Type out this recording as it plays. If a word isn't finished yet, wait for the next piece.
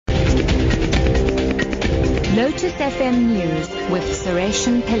Lotus FM News with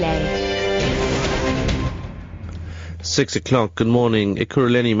Sureshan Pillay. 6 o'clock, good morning.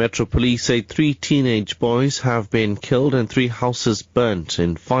 Ekurhuleni Metro Police say 3 teenage boys have been killed and 3 houses burnt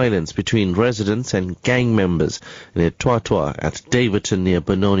in violence between residents and gang members near Twatwa at Davidton near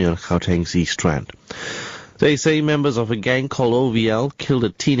Benoni on Gauteng's East Rand. They say members of a gang called OVL killed a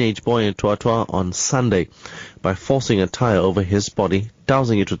teenage boy in Twatwa on Sunday by forcing a tire over his body,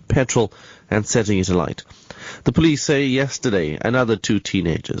 dousing it with petrol and setting it alight. The police say yesterday another 2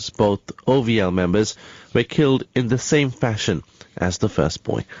 teenagers, both OVL members, were killed in the same fashion as the first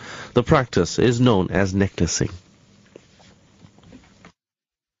boy. The practice is known as necklacing.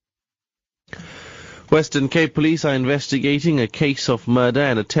 Western Cape Police are investigating a case of murder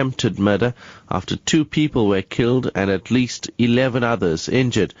and attempted murder after 2 people were killed and at least 11 others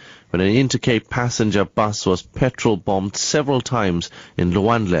injured when an Intercape passenger bus was petrol bombed several times in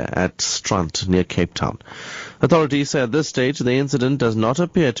Luandle at Strand near Cape Town. Authorities say at this stage the incident does not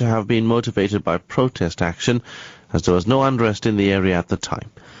appear to have been motivated by protest action, as there was no unrest in the area at the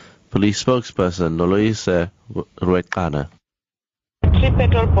time. Police spokesperson Noloise Ruekana. 3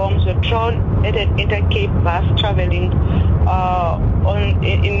 petrol bombs were thrown at an Intercape bus traveling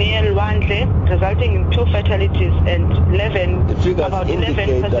near Luandle, resulting in 2 fatalities and about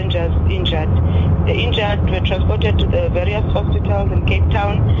 11 passengers injured. The injured were transported to the various hospitals in Cape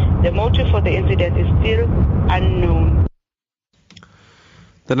Town. The motive for the incident is still unknown.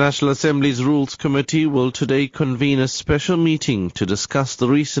 The National Assembly's Rules Committee will today convene a special meeting to discuss the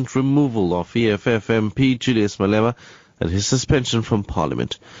recent removal of EFF MP Julius Malema and his suspension from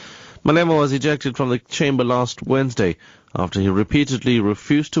Parliament. Malema was ejected from the chamber last Wednesday after he repeatedly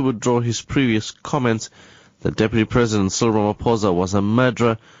refused to withdraw his previous comments that Deputy President Cyril Ramaphosa was a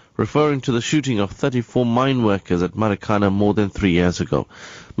murderer, referring to the shooting of 34 mine workers at Marikana more than 3 years ago.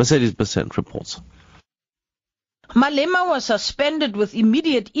 Mercedes Besant reports. Malema was suspended with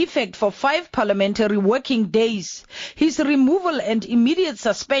immediate effect for 5 parliamentary working days. His removal and immediate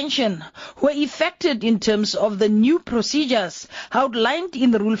suspension were effected in terms of the new procedures outlined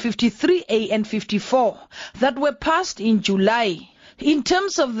in Rule 53A and 54 that were passed in July. In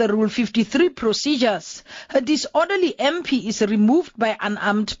terms of the Rule 53 procedures, a disorderly MP is removed by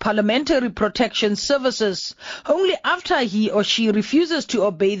unarmed parliamentary protection services only after he or she refuses to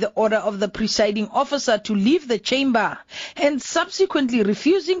obey the order of the presiding officer to leave the chamber and subsequently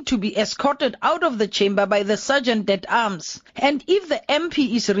refusing to be escorted out of the chamber by the sergeant at arms. And if the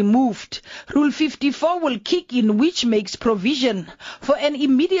MP is removed, Rule 54 will kick in, which makes provision for an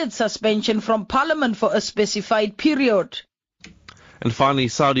immediate suspension from Parliament for a specified period. And finally,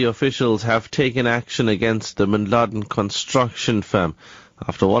 Saudi officials have taken action against the Bin Laden construction firm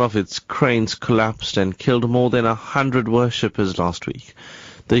after one of its cranes collapsed and killed more than 100 worshippers last week.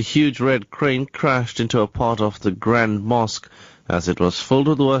 The huge red crane crashed into a part of the Grand Mosque as it was filled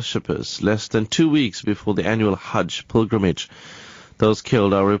with worshippers less than 2 weeks before the annual Hajj pilgrimage. Those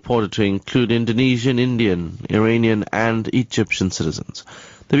killed are reported to include Indonesian, Indian, Iranian and Egyptian citizens.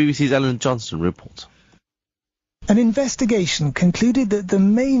 The BBC's Alan Johnston reports. An investigation concluded that the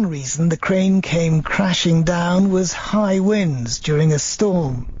main reason the crane came crashing down was high winds during a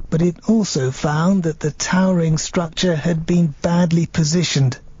storm, but it also found that the towering structure had been badly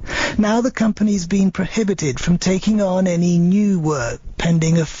positioned. Now the company's been prohibited from taking on any new work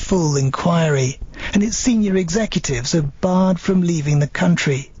pending a full inquiry, and its senior executives are barred from leaving the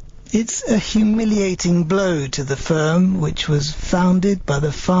country. It's a humiliating blow to the firm, which was founded by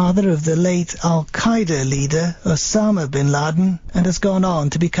the father of the late Al-Qaeda leader Osama bin Laden and has gone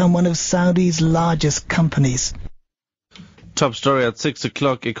on to become one of Saudi's largest companies. Top story at 6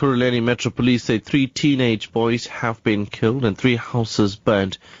 o'clock. Ekurhuleni Metro Police say 3 teenage boys have been killed and 3 houses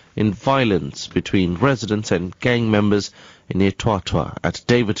burnt in violence between residents and gang members near Twatwa at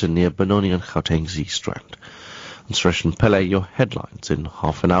Davidton near Benoni on Gauteng's East Rand. I'm Sureshan Pillay, your headlines in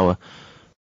half an hour.